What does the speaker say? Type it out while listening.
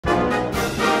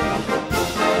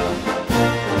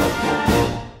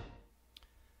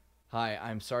Hi,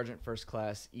 I'm Sergeant First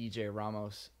Class E.J.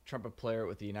 Ramos, trumpet player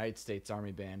with the United States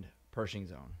Army Band, Pershing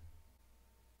Zone.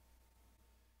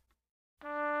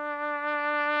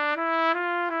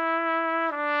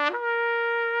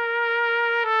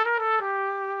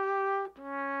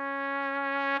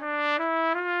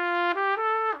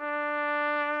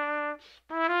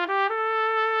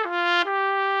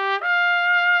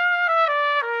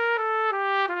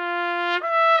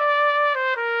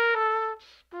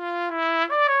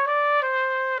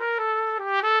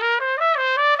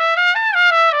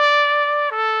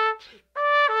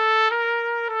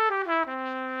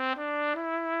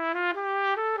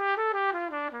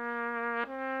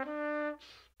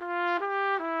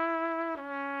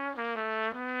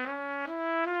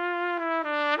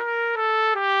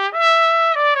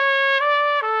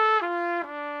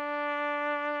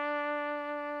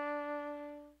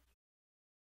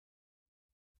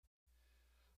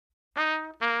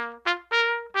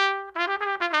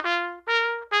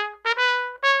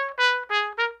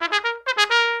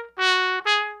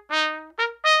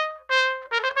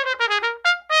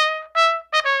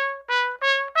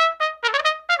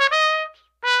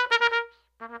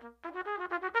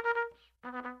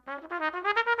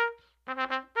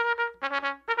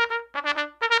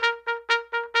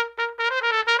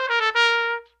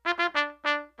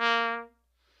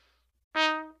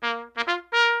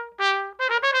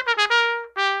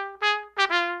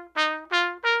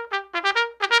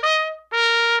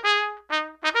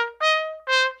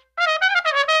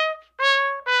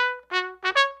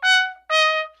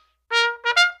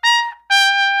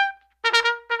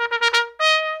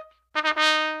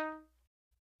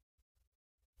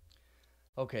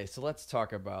 Okay, so let's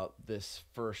talk about this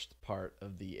first part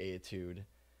of the Etude,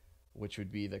 which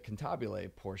would be the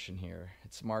cantabile portion here.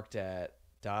 It's marked at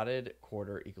dotted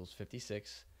quarter equals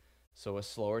 56, so a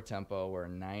slower tempo where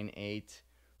 9/8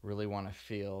 really want to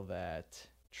feel that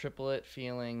triplet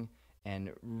feeling,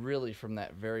 and really from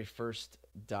that very first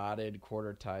dotted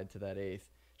quarter tied to that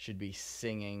eighth should be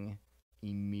singing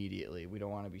immediately. We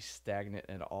don't want to be stagnant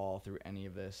at all through any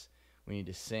of this. We need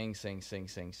to sing, sing, sing,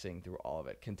 sing, sing through all of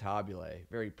it. Cantabile,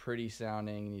 very pretty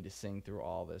sounding. You need to sing through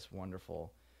all this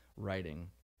wonderful writing.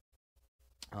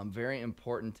 Very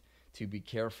important to be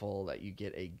careful that you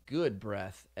get a good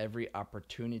breath every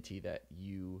opportunity that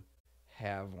you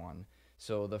have one.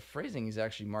 So the phrasing is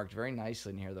actually marked very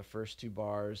nicely in here. The first two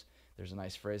bars, there's a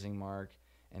nice phrasing mark,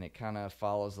 and it kind of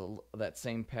follows that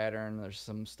same pattern. There's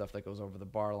some stuff that goes over the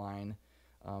bar line.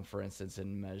 For instance,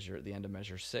 in the end of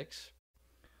measure 6.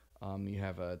 You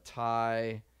have a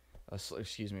tie, a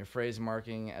phrase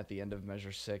marking at the end of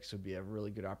measure 6 would be a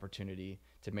really good opportunity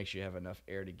to make sure you have enough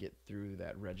air to get through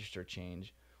that register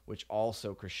change, which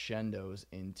also crescendos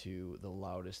into the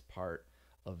loudest part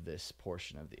of this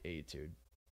portion of the etude.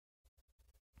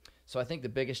 So I think the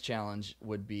biggest challenge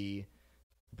would be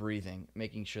breathing,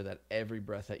 making sure that every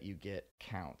breath that you get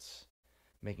counts,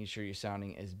 making sure you're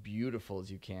sounding as beautiful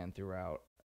as you can throughout.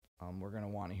 We're going to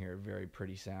want to hear a very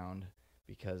pretty sound,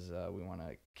 because we want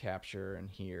to capture and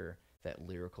hear that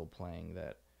lyrical playing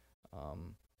that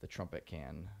the trumpet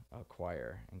can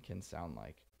acquire and can sound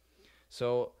like.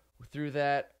 So through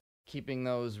that, keeping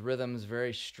those rhythms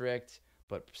very strict,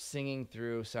 but singing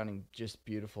through, sounding just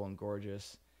beautiful and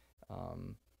gorgeous.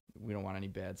 We don't want any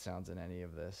bad sounds in any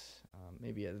of this.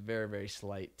 Maybe a very, very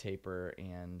slight taper,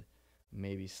 and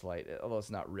maybe slight, although it's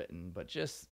not written, but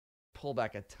just pull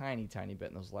back a tiny, tiny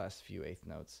bit in those last few eighth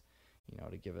notes,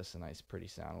 to give us a nice pretty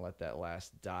sound, and let that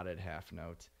last dotted half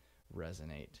note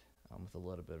resonate with a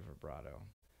little bit of vibrato.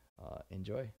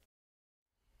 Enjoy.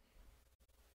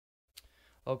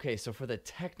 Okay, so for the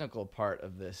technical part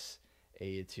of this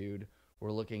etude,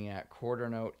 we're looking at quarter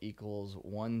note equals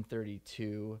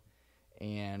 132,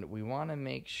 and we want to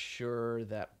make sure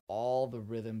that all the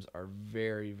rhythms are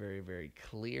very, very, very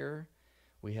clear.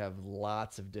 We have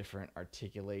lots of different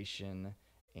articulation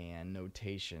and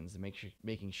notations,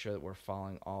 making sure that we're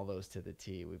following all those to the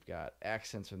T. We've got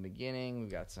accents from the beginning. We've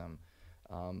got some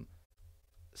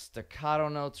staccato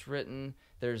notes written.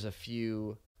 There's a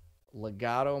few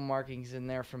legato markings in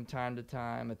there from time to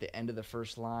time at the end of the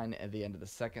first line, at the end of the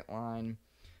second line,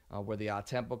 where the a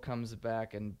tempo comes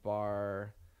back in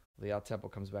bar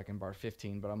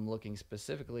 15. But I'm looking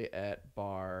specifically at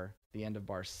the end of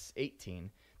bar 18.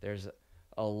 There's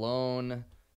a lone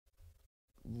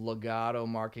legato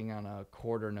marking on a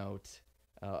quarter note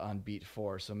on beat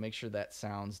 4, so make sure that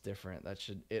sounds different.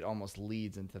 It almost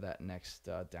leads into that next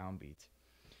downbeat.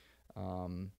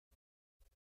 And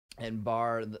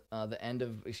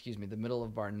the middle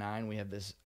of bar 9, we have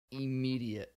this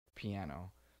immediate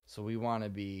piano. So we want to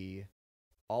be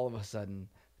all of a sudden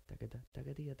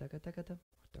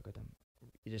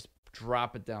You just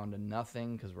drop it down to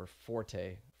nothing because we're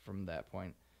forte from that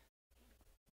point.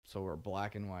 So we're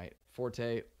black and white.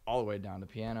 Forte all the way down to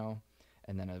piano,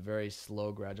 and then a very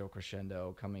slow gradual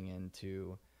crescendo coming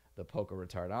into the polka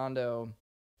ritardando,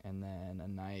 and then a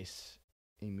nice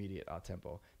immediate a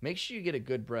tempo. Make sure you get a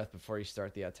good breath before you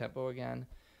start the a tempo again.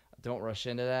 Don't rush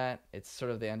into that. It's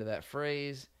sort of the end of that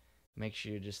phrase. Make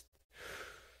sure you just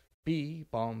be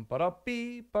bum ba da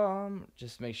be bum.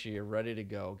 Just make sure you're ready to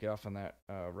go. Get off on that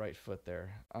right foot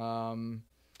there. And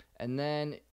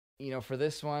then for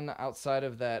this one, outside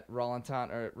of that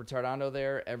ralentante or ritardando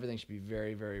there, everything should be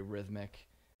very, very rhythmic.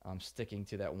 Sticking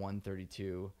to that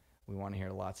 132. We want to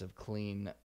hear lots of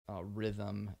clean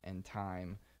rhythm and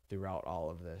time throughout all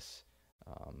of this.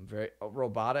 Very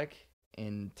robotic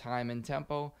in time and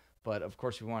tempo, but of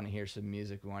course we want to hear some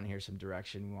music, we want to hear some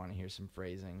direction, we want to hear some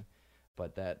phrasing,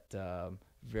 but that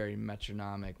very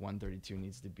metronomic 132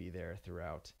 needs to be there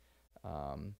throughout.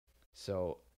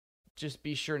 So just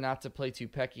be sure not to play too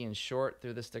pecky and short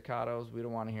through the staccatos. We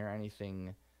don't want to hear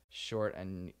anything short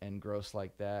and gross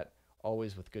like that.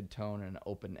 Always with good tone and an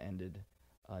open-ended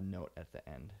note at the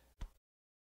end.